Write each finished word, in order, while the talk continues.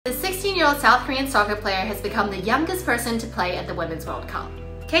26-year-old South Korean soccer player has become the youngest person to play at the Women's World Cup.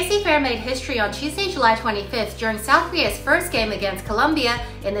 Phair made history on Tuesday, July 25th during South Korea's first game against Colombia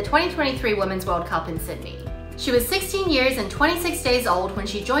in the 2023 Women's World Cup in Sydney. She was 16 years and 26 days old when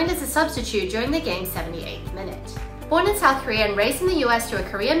she joined as a substitute during the game's 78th minute. Born in South Korea and raised in the US to a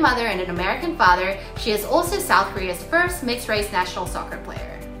Korean mother and an American father, she is also South Korea's first mixed-race national soccer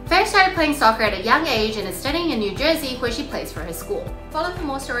player. Phair started playing soccer at a young age and is studying in New Jersey, where she plays for her school. Follow for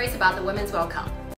more stories about the Women's World Cup.